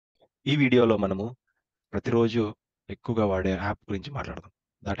ఈ వీడియోలో మనము ప్రతిరోజు ఎక్కువగా వాడే యాప్ గురించి మాట్లాడదాం.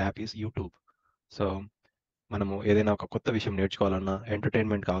 That app is YouTube. So, మనము ఏదైనా ఒక కొత్త విషయం నేర్చుకోవాలన్నా,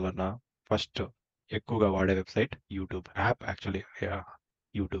 ఎంటర్‌టైన్‌మెంట్ కావాలన్నా ఫస్ట్ ఎక్కువగా వాడే website YouTube. App actually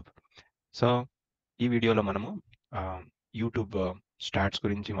YouTube. So, ఈ వీడియోలో మనము ఆహ్, యూట్యూబ్ స్టాట్స్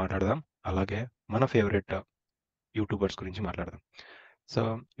గురించి మాట్లాడదాం. అలాగే మన ఫేవరెట్ యూట్యూబర్స్ గురించి మాట్లాడదాం. సో,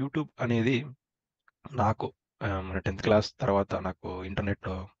 యూట్యూబ్ అనేది నాకు మన 10థ్ క్లాస్ తర్వాత నాకు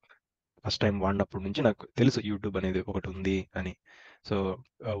ఇంటర్నెట్‌లో ఫస్ట్ టైమ్ వాడినప్పటి నుంచి నాకు తెలుసు యూట్యూబ్ అనేది ఒకటుంది అని. సో,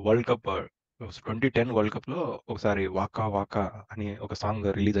 వరల్డ్ కప్ 2010 వరల్డ్ కప్‌లో ఒకసారి 'వాకా వాకా' అని ఒక సాంగ్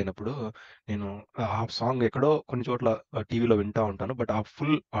రిలీజ్ అయినప్పుడు నేను ఆ సాంగ్ ఎక్కడో కొన్ని చోట్ల టీవీలో వింటా ఉంటాను. బట్ ఆ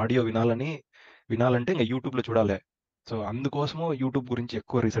ఫుల్ ఆడియో వినాలంటే ఇంక యూట్యూబ్‌లో చూడాలే. సో, అందుకోసము యూట్యూబ్ గురించి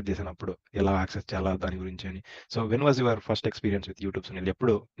ఎక్కువ రీసెర్చ్ చేశాను అప్పుడు. ఎలా యాక్సెస్ చేయాలా దాని గురించి అని. So, when was your first experience with YouTube Sunil?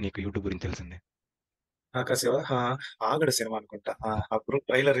 ఎప్పుడు నీకు యూట్యూబ్ గురించి తెలిసింది? 'ఆకాశ' 'ఆగడు' సినిమా అనుకుంటా. అప్పుడు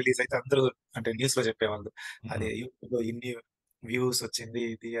ట్రైలర్ రిలీజ్ అయితే అందరూ అంటే న్యూస్‌లో చెప్పేవాళ్ళు. హుహు. అది యూట్యూబ్‌లో ఇన్ని వ్యూస్ వచ్చింది.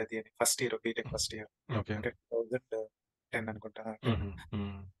 ఇది అది అని first year BTech first year. Okay. అంటే 2010 అనుకుంటా. 10 హుహు.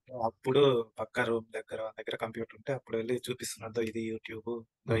 హ్మ్. అప్పుడు పక్కా రూమ్ దగ్గర దగ్గర కంప్యూటర్ ఉంటే అప్పుడు వెళ్లి చూపిస్తున్నాడు. ఇది యూట్యూబ్.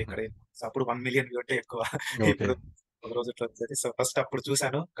 హుహు. ఇక్కడ అప్పుడు 1,000,000 వ్యూ అంటే ఎక్కువ. ఓకే. ఇప్పుడు ఒక రోజుట్లో వచ్చేది. సో ఫస్ట్ అప్పుడు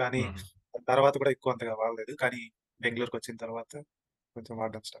చూసాను. కానీ హుహు. తర్వాత కూడా ఎక్కువ అంతగా వాడలేదు. కానీ బెంగుళూరుకొచ్చిన తర్వాత కొంచెం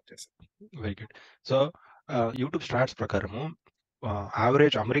వాడడం స్టార్ట్ చేశాను. Very good. So, YouTube stats ప్రకారము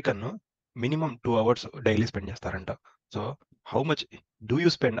average American minimum 2 hours daily spend చేస్తారంట. So, how much do you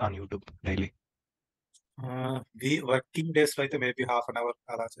spend on YouTube daily? Working డేస్‌లో అయితే మేబీ హాఫ్ అన్ అవర్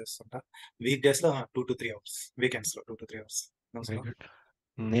అలా చేస్తుంటా. వీక్ డేస్‌లో 2-3 అవర్స్. వీకెండ్స్‌లో 2-3 అవర్స్. Very so good.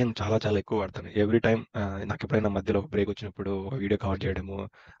 నేను చాలా చాలా ఎక్కువ వాడతాను. ఎవ్రీ టైమ్ నాకెప్పుడైనా మధ్యలో ఒక బ్రేక్ వచ్చినప్పుడు ఒక వీడియో కవర్ చేయడము.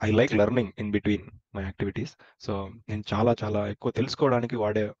 I like learning in between my activities. So, నేను చాలా చాలా ఎక్కువ తెలుసుకోవడానికి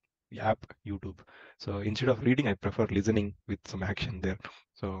వాడే app YouTube. So, instead of reading I prefer listening with some action there.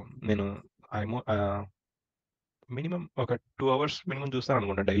 So, నేను మినిమమ్ ఒక 2 hours minimum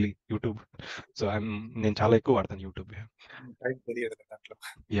చూస్తాననుకుంటా daily YouTube. So, నేను చాలా ఎక్కువ వాడతాను యూట్యూబ్. టైం తెలియదు దాంట్లో.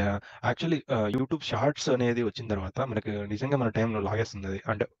 యాహ్! యాక్చువల్లీ యూట్యూబ్ షార్ట్స్ అనేది వచ్చిన తర్వాత మనకు నిజంగా మన టైంలో లాగేస్తుందది.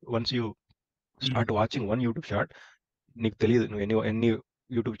 అంటే వన్స్ యూ హ్మ్. Start watching one YouTube short నీకు తెలీదు నువ్వు ఎన్ని ఎన్ని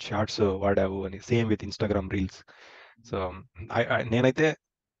యూట్యూబ్ షార్ట్స్ వాడావు అని. Same with Instagram reels. So, నేనైతే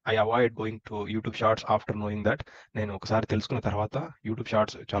I avoid going to YouTube shorts after knowing that. నేను ఒకసారి తెలుసుకున్న తర్వాత యూట్యూబ్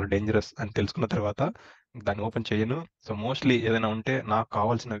షార్ట్స్ చాలా డేంజరస్ అని తెలుసుకున్న తర్వాత దాన్ని ఓపెన్ చేయను. సో, మోస్ట్‌లీ ఏదైనా ఉంటే నాకు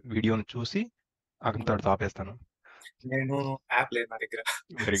కావాల్సిన వీడియోని చూసి అంతటితో ఆపేస్తాను. నేను యాప్ లేదు నా దగ్గర.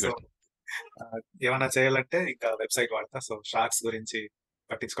 Very so good. ఏమన్నా చేయాలంటే ఇంకా వెబ్‌సైట్ వాడతా. సో షార్ట్స్ గురించి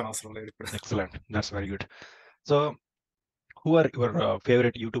పట్టించుకోనవసరం లేదు ఇప్పుడు. Excellent. That's very good. So, who are your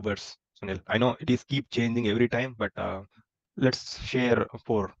favorite YouTubers, Sunil? I know it is keep changing every time, but let's share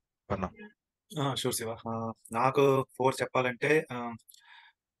 4 for now. Sure Shiva. నాకు 4 చెప్పాలంటే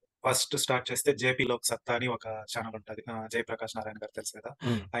first start చేస్తే 'జేపీ లోక్ సత్తా' అని ఒక ఛానెల్ ఉంటది. 'జయప్రకాష్ నారాయణ' గారు తెలుసు కదా!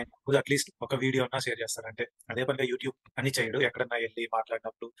 హ్మ్. ఆయన రోజు అట్‌లీస్ట్ ఒక వీడియో అన్నా షేర్ చేస్తాడు. అంటే అదే పనిగా యూట్యూబ్ అని చేయడు. ఎక్కడన్నా ఎళ్లి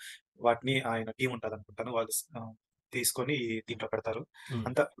మాట్లాడినప్పుడు వాటిని ఆయన టీమ్ ఉంటదనుకుంటాను. వాళ్ళు తీసుకొని దీంట్లో పెడతారు. హ్మ్.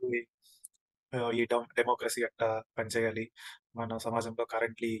 అంతా ఈ డెమోక్రసీ ఎట్టా పనిచేయాలి, మన సమాజంలో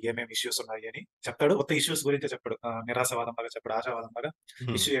కరెంట్‌లీ ఏమేమి ఇష్యూస్ ఉన్నాయి అని చెప్తాడు. ఉత్త ఇష్యూస్ గురించే చెప్పడు. నిరాశావాదంలాగా చెప్పడు. ఆశావాదంలాగా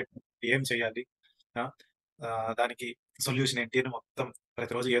హ్మ్. ఇష్యూ ఏంటి? ఏం చేయాలి? ఆ! దానికి సొల్యూషన్ ఏంటి అని మొత్తం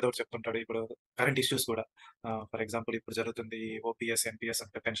ప్రతిరోజు ఏదో ఒకటి చెప్తుంటాడు. ఇప్పుడు కరెంట్ ఇష్యూస్ కూడా ఫర్ ఎగ్జాంపుల్ ఇప్పుడు జరుగుతుంది ఓపీఎస్, ఎన్‌పీఎస్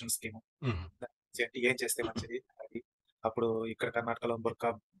అంటే పెన్షన్ స్కీమ్. హుహు. దాని గురించి ఏంటి? ఏం చేస్తే మంచిది? అది. అప్పుడు ఇక్కడ కర్ణాటకలో బుర్కా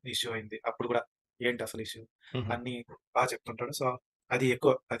ఇష్యూ అయింది. అప్పుడు కూడా ఏంటి అసలు ఇష్యూ? హుహు. అన్నీ చెప్తుంటాడు. సో,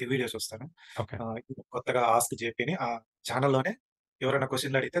 అది వీడియో చూస్తాను. ఓకే. ఇప్పుడు కొత్తగా ఆస్క్ జేపీ అని ఆ ఛానెల్‌లోనే ఎవరైనా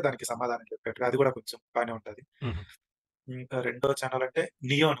క్వెషన్‌లు అడిగితే దానికి సమాధానం చెప్పేట్టుగా అది కూడా కొంచెం బానే ఉంటది. హుహు. ఇంకా రెండో ఛానెల్ అంటే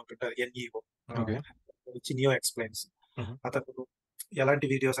నియో అని ఒకటుంటది. ఎన్‌ఈఓ. ఓకే. వచ్చి నియో ఎక్స్‌ప్లెయిన్స్. హుహు. అతను ఎలాంటి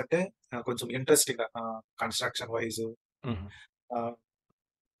వీడియోస్ అంటే కొంచెం ఇంట్రెస్టింగ్‌గా కన్‌స్ట్రక్షన్ వైస్ హుహు. ఆహ్,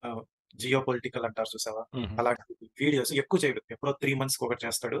 ఆహ్, జియో పొలిటికల్ అంటారు చూసావా? హుహు. అలాంటి వీడియోస్ ఎక్కువ చేయడు. ఎప్పుడో 3 మంత్స్‌కి ఒకటి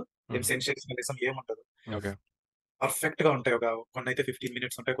చేస్తాడు. ఏం హుహు. సెన్సేషనలిజం ఏముండదు. ఓకే. పర్ఫెక్ట్‌గా ఉంటాయి. కొన్నైతే 15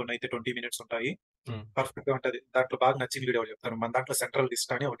 మినిట్స్ ఉంటాయి. కొన్నైతే 20 మినిట్స్ ఉంటాయి. హ్మ్. పర్ఫెక్ట్‌గా ఉంటది. దాంట్లో బాగా నచ్చిన వీడియో ఒకటి చెప్తాను. మన దాంట్లో సెంట్రల్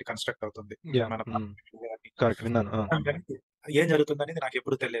లిస్ట్ అని ఒకటి కన్‌స్ట్రక్ట్ అవుతుంది. యాహ్! మన హ్మ్. పార్లమెంట్‌లో గాని కరెక్ట్ విన్నాను. ఆ! కానీ ఏం జరుగుతుందనేది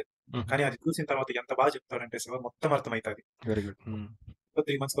నాకెప్పుడు తెలియదు. హుహు. కానీ అది చూసిన తర్వాత ఎంత బాగా చెప్తారంటే శివ మొత్తం అర్థమైతది. Very good. హ్మ్.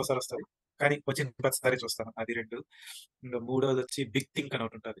 3 మంత్స్‌కోసారి వస్తది. కానీ వచ్చిన ప్రతిసారి చూస్తాను. అది 2. ఇంక మూడోదొచ్చి బిగ్ థింక్ అని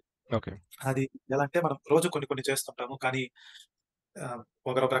ఒకటుంటది. ఓకే. అది ఎలా అంటే మనం రోజు కొన్ని కొన్ని చేస్తుంటాము. కానీ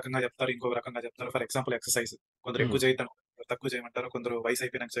ఒకరొక రకంగా చెప్తారు. ఇంకొక రకంగా చెప్తారు. For example exercise. కొందరు హ్మ్. ఎక్కువ చేయొద్దంటారు. కొందరు తక్కువ చేయమంటారు. కొందరు వయసు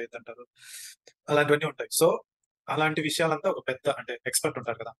అయిపోయినాక చేయొద్దంటారు. అలాంటివన్నీ ఉంటాయి. సో, అలాంటి విషయాలంతా ఒక పెద్ద అంటే ఎక్స్‌పర్ట్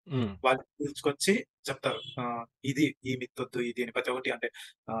ఉంటారు కదా! హ్మ్. వాళ్ళు పిలుచుకొచ్చి చెప్తారు. ఇది ఈ మిత్తొద్దు ఇది అని ప్రతి ఒక్కటి అంటే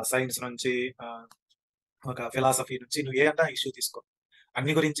సైన్స్ నుంచి ఆహ్, ఒక ఫిలాసఫీ నుంచి నువ్వు ఏదన్నా ఇష్యూ తీసుకో.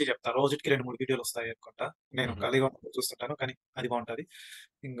 అన్ని గురించి చెప్తా. రోజుకి 2, 3 వీడియోలు వస్తాయి అనుకుంటా. నేను హుహు. ఖాళీగా ఉన్నప్పుడు చూస్తుంటాను. కానీ అది బావుంటది.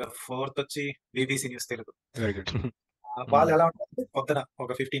 ఇంగా ఫోర్తొచ్చి BBC news Telugu. Very good. హ్మ్. వాళ్ళెలా ఉంటారంటే పొద్దున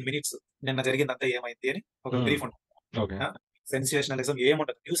ఒక 15 మినిట్స్ నిన్న జరిగిందంతా ఏమైంది అని ఒక హ్మ్. బ్రీఫ్ ఉంటది. ఓకే. ఆ! సెన్సేషనలిజం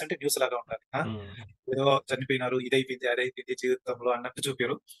ఏముండదు. న్యూస్ అంటే న్యూస్ లాగా ఉండాలి. హ్మ్. ఏదో చనిపోయినారు, ఇదైపోయింది, అదైపోయింది జీవితంలో అన్నట్టు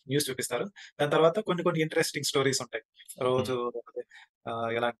చూపియరు. న్యూస్ చూపిస్తారు. దాని తర్వాత కొన్ని కొన్ని ఇంట్రెస్టింగ్ స్టోరీస్ ఉంటాయి. హ్మ్. రోజు అదే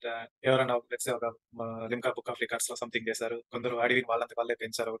ఎలా అంటే ఎవరైనా లెట్స్ సే ఒక లిమ్కా బుక్ ఆఫ్ రికార్డ్స్‌లో సంథింగ్ చేశారు. కొందరు అడవిని వాళ్ళంతట వాళ్ళే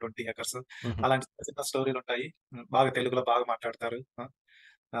పెంచారు. ఒక 20 ఎకర్స్. హుహు. అలాంటి చిన్న చిన్న స్టోరీలుంటాయి. బాగా తెలుగులో బాగా మాట్లాడతారు.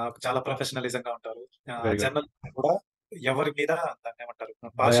 చాలా ప్రొఫెషనలిజంగా ఉంటారు. Very good. జర్నలిస్ట్ కూడా ఎవరి మీద దాన్నేమంటారు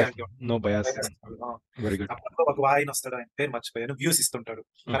బయాస్. పార్షియాలిటీ ఉండదు. No bias. బయాస్ ఆ! Very good. అప్పట్లో ఒక ఆయనొస్తాడు. ఆయన పేరు మర్చిపోయాను. వ్యూస్ ఇస్తుంటాడు.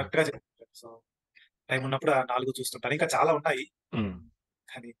 హుహు. కరెక్ట్‌గా చెప్తుంటాడు. సో, టైం ఉన్నప్పుడు ఆ 4 చూస్తుంటాను. ఇంకా చాలా ఉన్నాయి. హ్మ్.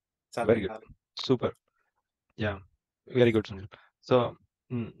 కానీ చాలు వెరీ ఈ good. 4. Super. Yeah! Very good Sunil. So,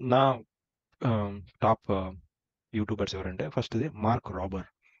 నా ఆహ్, టాప్ యూట్యూబర్స్ ఎవరంటే ఫస్ట్‌ది మార్క్ రాబర్.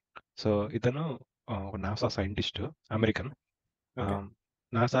 సో, ఇతను ఒక నాసా సైంటిస్ట్ అమెరికన్. ఓకే. ఆహ్,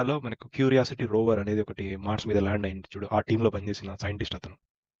 నాసాలో మనకు క్యూరియాసిటీ రోవర్ అనేది ఒకటి మార్స్ మీద ల్యాండ్ అయింది చూడు. ఆ టీమ్‌లో పనిచేసిన సైంటిస్ట్ అతను.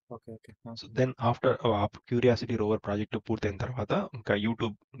 Okay. Okay. So, then after curiosity rover project పూర్తయిన తర్వాత ఇంకా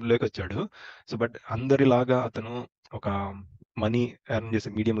యూట్యూబ్‌లోకొచ్చాడు. సో, బట్ అందరిలాగా అతను ఒక మనీ ఎర్న్ చేసే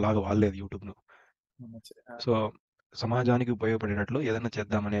మీడియం లాగా వాడలేదు యూట్యూబ్‌ను. మంచిది. సో, సమాజానికి ఉపయోగపడేటట్లు ఏదైనా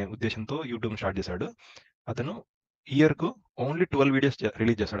చేద్దామనే ఉద్దేశ్యంతో యూట్యూబ్‌ని స్టార్ట్ చేశాడు. అతను ఇయర్‌కు only 12 videos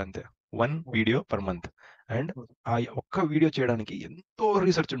release చేస్తాడంతే. 1 video per month. And ఆ ఒక్క వీడియో చేయడానికి ఎంతో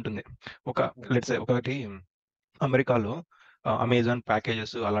రిసర్చ్ ఉంటుంది. ఒక లెట్స్ సే ఒకటి అమెరికాలో అమెజాన్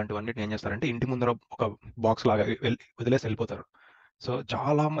ప్యాకేజెస్ అలాంటివన్నిటిని ఏం చేస్తారంటే ఇంటి ముందర ఒక బాక్స్ లాగా వదిలేసి వెళ్ళిపోతారు. సో,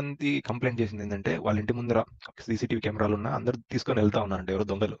 చాలా మంది కంప్లెయింట్ చేసిందేంటంటే వాళ్ళ ఇంటి ముందర సీసీటీవీ కెమెరాలున్నా అందరూ తీసుకొని వెళ్తా ఉన్నారంట ఎవరో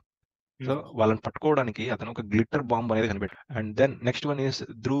దొంగలు. సో, వాళ్ళని పట్టుకోవడానికి అతను ఒక గ్లిట్టర్ బాంబ్ అనేది కనిపెట్టాడు. And then next one is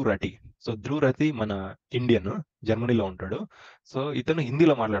Dhruv Rati. So, Dhruv రతి మన ఇండియన్. జర్మనీలో ఉంటాడు. సో, ఇతను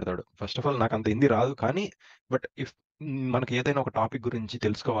హిందీలో మాట్లాడతాడు. ఫస్ట్ ఆఫ్ ఆల్ నాకంత హిందీ రాదు. కానీ బట్ మనకి ఏదైనా ఒక టాపిక్ గురించి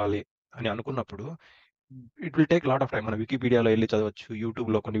తెలుసుకోవాలి అని అనుకున్నప్పుడు it will take lot of time. మనం వికీపీడియాలో ఎళ్లి చదవచ్చు.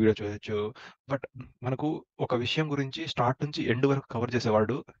 యూట్యూబ్‌లో కొన్ని వీడియోస్ చూడొచ్చు. బట్ మనకు ఒక విషయం గురించి స్టార్ట్ నుంచి ఎండ్ వరకు కవర్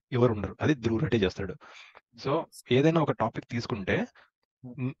చేసేవాడు ఎవరుండరు. అది ధ్రువ్ రతి చేస్తాడు. సో, ఏదైనా ఒక టాపిక్ తీసుకుంటే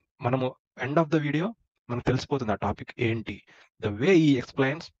హ్మ్. మనము ఎండ్ ఆఫ్ ద వీడియో మనకు తెలిసిపోతుంది ఆ టాపిక్ ఏంటి. The way he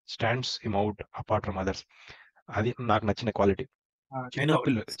explains stands him out apart from others. అది నాకు నచ్చిన క్వాలిటీ. నేను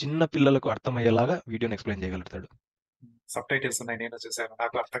ఒకటి చిన్న పిల్లలకు అర్థమయ్యేలాగా వీడియోని ఎక్స్‌ప్లెయిన్ చేయగలుగుతాడు. సబ్‌టైటిల్స్ ఉన్నాయి. నేను చూసాను.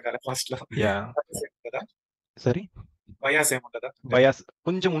 నాకు అర్థం కాలే ఫస్ట్‌లో. యాహ్! బయాస్ ఏముండదా? సారీ? బయాస్ ఏముండదా? అంటే బయాస్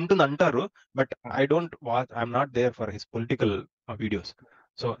కొంచెం ఉంటుందంటారు. బట్ ఆ! I don't watch I am not there for his political videos.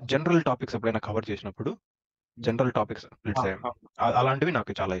 So, general topics ఎప్పుడైనా కవర్ చేసినప్పుడు జనరల్ టాపిక్స్ ఆ! లెట్స్ సే ఆ! అలాంటివి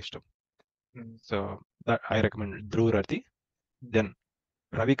నాకు చాలా ఇష్టం. హ్మ్. So, I recommend Dhruv Rati. Then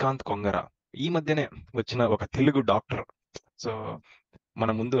Ravikanth Kongara. ఈ మధ్యనే వచ్చిన ఒక తెలుగు డాక్టర్. సో,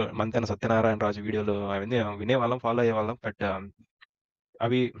 మన ముందు మంతెన సత్యనారాయణ రాజు వీడియోలు అవన్నీ వినేవాళ్ళం, ఫాలో అయ్యేవాళ్ళం. బట్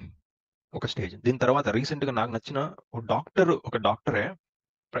అవి ఒక స్టేజ్. దీని తర్వాత రీసెంట్‌గా నాకు నచ్చిన ఒక డాక్టరే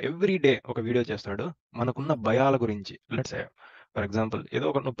ఎవ్రీ డే ఒక వీడియో చేస్తాడు. మనకున్న భయాల గురించి. లెట్స్ సే ఫర్ ఎగ్జాంపుల్ ఏదో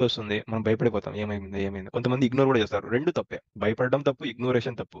ఒక నొప్పొస్తుంది. మనం భయపడిపోతాం. ఏమైంది? ఏమైంది? కొంతమంది ఇగ్నోర్ కూడా చేస్తారు. 2 తప్పే. భయపడడం తప్పు,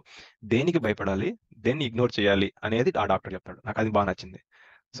 ఇగ్నోరేషన్ తప్పు. దేనికి భయపడాలి? దేన్ని ఇగ్నోర్ చేయాలి? అనేది ఆ డాక్టర్ చెప్తాడు. నాకది బా నచ్చింది.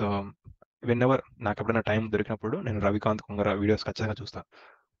 సో, వెనెవర్ నాకెప్పుడైనా టైం దొరికినప్పుడు నేను రవికాంత్ కొంగర వీడియోస్ ఖచ్చితంగా చూస్తా.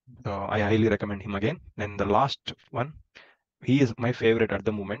 So, I highly recommend him again. Then the last one he is my favourite at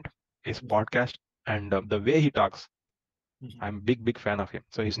the moment. His podcast and the way he talks. I'm big fan of him.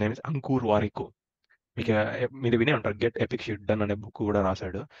 So, his name is Ankur వారికో. మీకు మీరు వినే ఉంటారు. 'Get epic shit done' అనే book కూడా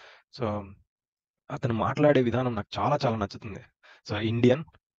రాసాడు. So, అతను మాట్లాడే విధానం నాకు చాలా చాలా నచ్చుతుంది. So, Indian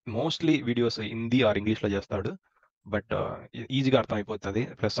mostly videos Hindi are ఇంగ్లీష్‌లో చేస్తాడు. బట్ ఈజీగా అర్థమైపోతది.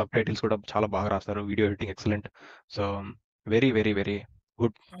 ప్లస్ సబ్‌టైటిల్స్ కూడా చాలా బాగా రాస్తారు. Video editing excellent. So, very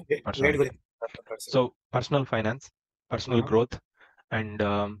good వేడి పర్సనాలిటీ. గురించి మాట్లాడుతుంటాడు so, sir. Personal finance, personal ఆహా! Growth and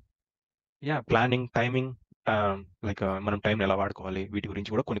yeah! Planning, timing మనం టైమ్‌ని ఎలా వాడుకోవాలి వీటి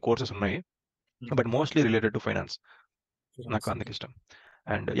గురించి కూడా కొన్ని కోర్సెస్ ఉన్నాయి. But mostly related to finance. నాకు అందుకిష్టం.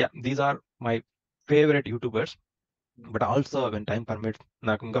 And yeah! These are my favourite YouTubers. But also when time permits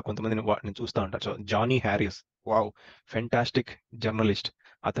నాకు ఇంకా కొంతమందిని నేను చూస్తా ఉంటాను. So, Johnny Harris wow! Fantastic journalist.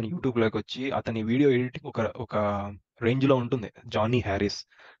 అతను యూట్యూబ్‌లోకొచ్చి అతని వీడియో ఎడిటింగ్ ఒక ఒక రేంజ్‌లో ఉంటుంది. Johnny Harris.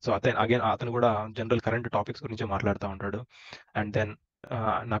 సో, అతను కూడా జనరల్ కరెంట్ టాపిక్స్ గురించే మాట్లాడుతా ఉంటాడు. అండ్ దెన్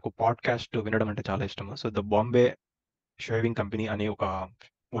నాకు పాడ్‌కాస్ట్ వినడం అంటే చాలా ఇష్టము. So, the Bombay shaving company అని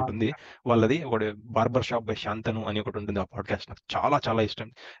ఒకటుంది. వాళ్ళది ఒకటి 'బార్బర్ షాప్ బై శాంతను' అని ఒకటుంటుంది. ఆ పాడ్‌కాస్ట్ నాకు చాలా చాలా ఇష్టం.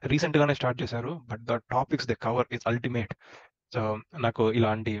 రీసెంట్‌గానే స్టార్ట్ చేశారు. But the topics they cover is ultimate. So, నాకు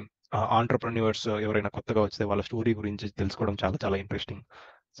ఇలాంటి ఆంట్రప్రెన్యూర్స్ ఎవరైనా కొత్తగా వస్తే వాళ్ళ స్టోరీ గురించి తెలుసుకోవడం చాలా చాలా interesting.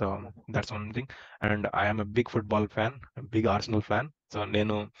 So that's one thing. And I'm a big football fan, big Arsenal fan. So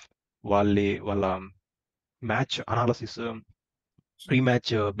నేను వాళ్ళ match analysis, pre match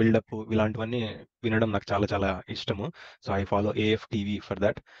buildup ఇలాంటివన్నీ వినడం నాకు చాలా చాలా ఇష్టము. So I follow AF TV for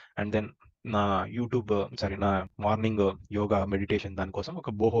that. And then నా నా మార్నింగ్ యోగా మెడిటేషన్ దానికోసం ఒక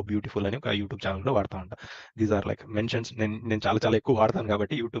బోహో బ్యూటిఫుల్ అని ఒక యూట్యూబ్ ఛానల్లో వాడుతూ ఉంటా. These are like mentions. నేను చాలా చాలా ఎక్కువ వాడతాను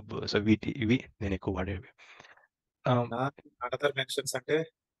కాబట్టి యూట్యూబ్. సో ఇవి నేను ఎక్కువ వాడేవి. అనదర్ మెన్షన్స్ అంటే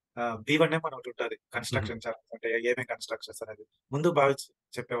B1M అని ఒకటి ఉంటది. మ్మ్. కన్‌స్ట్రక్షన్ ఛానెల్స్ అంటే ఏమేం కన్‌స్ట్రక్షన్స్ అనేది. ముందు బాగా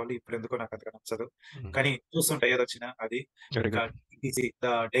చెప్పేవాళ్ళు. ఇప్పుడు ఎందుకో నాకు అంతగా నచ్చదు. మ్మ్. కానీ చూస్తుంటా ఏదొచ్చినా అది. వెరీ ఇంకా good. TTC the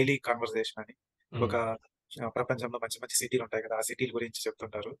daily conversation అని మ్మ్. ఒక ప్రపంచంలో మంచి మంచి సిటీలు ఉంటాయి కదా! ఆ సిటీల గురించి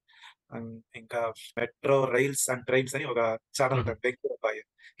చెప్తుంటారు. ఇంకా మెట్రో రైల్స్ అండ్ ట్రైన్స్ అని ఒక ఛానల్ మ్మ్. ఉంటది. బెంగుళూరు అబ్బాయి.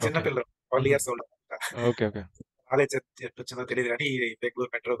 చిన్న ఓకే. పిల్లోడు 12 మ్మ్. ఇయర్స్ ఓల్డ్ అనమాట. ఓకే. ఓకే. కాలేజ్ ఎట్టొచ్చిందో తెలీదు గానీ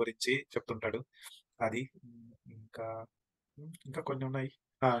బెంగుళూరు మెట్రో గురించి చెప్తుంటాడు. అది. ఇంకా ఇంకా కొన్ని ఉన్నాయి.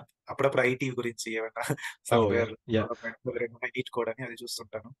 ఆ! అప్పుడప్పుడు ఐటీ గురించి ఏమన్నా ఓ సాఫ్ట్‌వేర్ యా. డెవలప్‌మెంట్ 2 ఉన్నాయి. నీట్ కోడ్ అని అది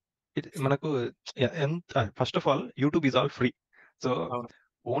చూస్తుంటాను. మనకు first of all YouTube is all free. So అవును.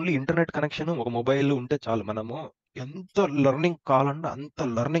 ఓన్లీ ఇంటర్నెట్ కనెక్షన్, ఒక మొబైల్ ఉంటే చాలు. మనము ఎంత లెర్నింగ్ కావాలన్నా అంత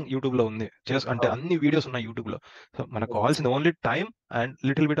లెర్నింగ్ యూట్యూబ్లో ఉంది. అంటే అవును. అన్ని వీడియోస్ ఉన్నాయి యూట్యూబ్లో. సో మనకు అవును. కావాల్సింది only time and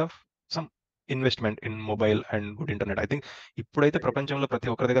little bit of some investment in mobile and good internet. I think ఇప్పుడైతే ప్రపంచంలో ప్రతి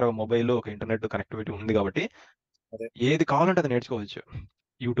ఒక్కరి దగ్గర ఒక మొబైల్, ఒక ఇంటర్నెట్ కనెక్టివిటీ ఉంది కాబట్టి అదే. ఏది కావాలంటే అది నేర్చుకోవచ్చు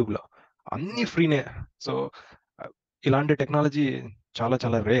యూట్యూబ్లో. అన్ని అవును. ఫ్రీనే. సో ఇలాంటి టెక్నాలజీ చాలా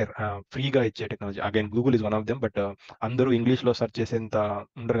చాలా రేర్. ఫ్రీగా ఇచ్చే technology. Again Google is one of them. But అందరూ ఇంగ్లీష్లో సెర్చ్ చేసేంత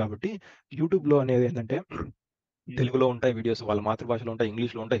ఉండరు కాబట్టి యూట్యూబ్లో అనేది ఏంటంటే తెలుగులో ఉంటాయి వీడియోస్, వాళ్ళ మాతృభాషలో ఉంటాయి,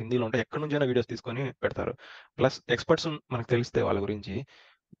 ఇంగ్లీష్లో ఉంటాయి, హిందీలో ఉంటాయి, ఎక్కడి నుంచైనా వీడియోస్ తీసుకొని పెడతారు. ప్లస్ ఎక్స్పర్ట్స్ మనకు తెలిస్తే వాళ్ళ గురించి,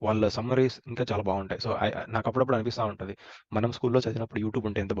 వాళ్ళ సమ్మరీస్ ఇంకా చాలా బాగుంటాయి. సో నాకు అప్పుడప్పుడు అనిపిస్తూ ఉంటుంది, మనం స్కూల్లో చదివినప్పుడు యూట్యూబ్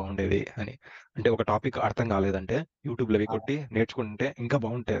ఉంటే ఎంత బాగుండేది అని. అంటే ఒక టాపిక్ అర్థం కాలేదంటే యూట్యూబ్లో అవి ఆ! కొట్టి నేర్చుకుంటే ఇంకా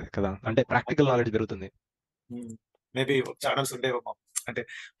బాగుంటేది కదా. అంటే ప్రాక్టికల్ నాలెడ్జ్ పెరుగుతుంది. Maybe channels ఉండేవేమో. అంటే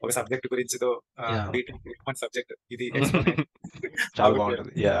ఒక subject గురించిదో yeah. BTech human subject ఇది ఎక్స్‌ప్లనేషన్ చాలా బాగుండేది.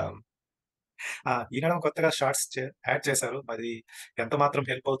 బాగుంటుంది. యా. ఈయన కొత్తగా షార్ట్స్ యాడ్ చేశారు. మరి ఎంత మాత్రం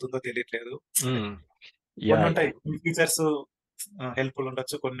హెల్ప్ అవుతుందో తెలియట్లేదు. అంటే యా. కొన్నుంటాయి. కొన్ని ఫీచర్స్ హెల్ప్‌ఫుల్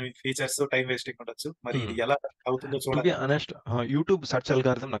ఉండొచ్చు. కొన్ని ఫీచర్స్ టైమ్ వేస్టింగ్ ఉండొచ్చు. మరి ఇది ఎలా అవుతుందో టు బి చూడాలి. ఆనెస్ట్, యూట్యూబ్ సెర్చ్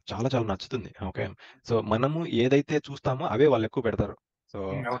అల్గారిథం నాకు చాలా చాలా నచ్చుతుంది. ఓకే. సో మనము ఏదైతే చూస్తామో అవే వాళ్ళు ఎక్కువ పెడతారు. సో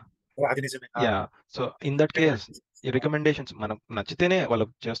అవును. అది నిజమే. Yeah. So in that case ఈ రికమెండేషన్స్ మనకు నచ్చితేనే వాళ్ళు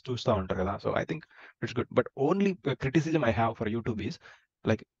చూస్తా ఉంటారు కదా. So I think it's good. But only criticism I have for YouTube is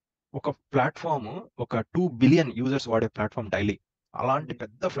like, ఒక ప్లాట్ఫామ్, ఒక 2 బిలియన్ యూజర్స్ వాడే ప్లాట్ఫామ్ డైలీ. అలాంటి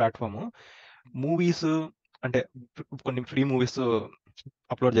పెద్ద ప్లాట్ఫామ్ మూవీస్ అంటే కొన్ని ఫ్రీ మూవీస్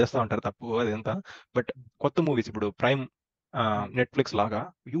అప్లోడ్ చేస్తూ ఉంటారు, తప్పు అదంతా. బట్ కొత్త మూవీస్ ఇప్పుడు ప్రైమ్, నెట్ఫ్లిక్స్ లాగా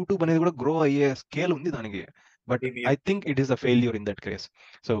యూట్యూబ్ అనేది కూడా గ్రో అయ్యే స్కేల్ ఉంది దానికి. But I think it is a failure in that case.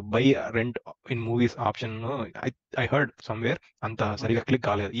 So by rent in movies option I heard somewhere అంత సరిగా క్లిక్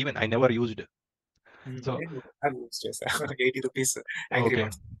కాలేదు. Even I never used. So నేను ఒకసారి యూజ్ చేశా. ₹80 యాంగ్రీ ఓకే.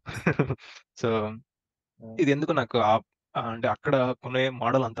 బర్డ్స్. సో ఇది ఎందుకు నాకు అంటే అక్కడ కొనే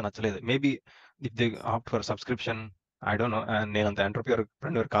మోడల్ అంత నచ్చలేదు. Maybe if they opt for subscription, I don't know. నేను అంత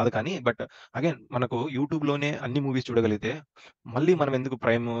ఎంటర్‌ప్రెన్యూర్ కాదు కానీ, బట్ అగైన్ మనకు యూట్యూబ్‌లోనే అన్ని మూవీస్ చూడగలిగితే మళ్ళీ మనం ఎందుకు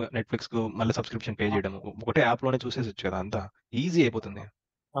ప్రైమ్, నెట్‌ఫ్లిక్స్‌కు మళ్ళీ సబ్స్క్రిప్షన్ పే చేయడము? ఒకటే యాప్‌లోనే చూసేసొచ్చు కదా! అంతా ఈజీ అయిపోతుంది.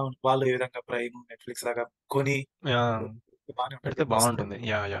 అవును. వాళ్ళు ఏ విధంగా ప్రైమ్, నెట్‌ఫ్లిక్స్ లాగా కొని యాహ్! బానే ఉంటది. పెడితే మోస్ట్‌లీ బావుంటుంది.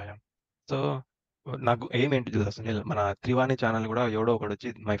 యాహ్! యాహ్! యాహ్! సో నాకు ఎయిమ్ ఏంటి తెలుసా సునీల్? మన 'త్రివాణి' ఛానెల్ కూడా ఎవడో ఒకడొచ్చి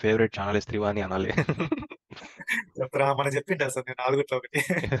మై ఫేవరెట్ ఛానెల్ ఈస్ 'త్రివాణి' అనాలి. చెప్తారా? మనం చెప్పిండే అసలు నేను నాలుగిట్లో ఒకటి.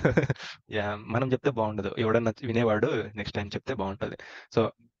 యాహ్! మనం చెప్తే బావుండదు. ఎవడన్నా వినేవాడు నెక్స్ట్ టైమ్ చెప్తే బావుంటది. So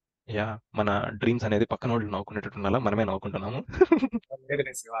yeah! మన డ్రీమ్స్ అనేది పక్కనోళ్ళు నవ్వుకునేటట్టు ఉండాలా? మనమే నవ్వుకుంటున్నాము.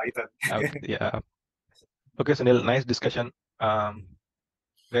 లేదులే అయితది. Yeah! Okay Sunil, nice discussion.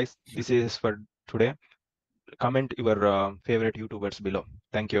 Guys, this is for today. Comment your favorite YouTubers below.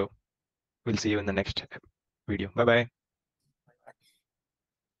 Thank you. We'll see you in the next video. Bye bye.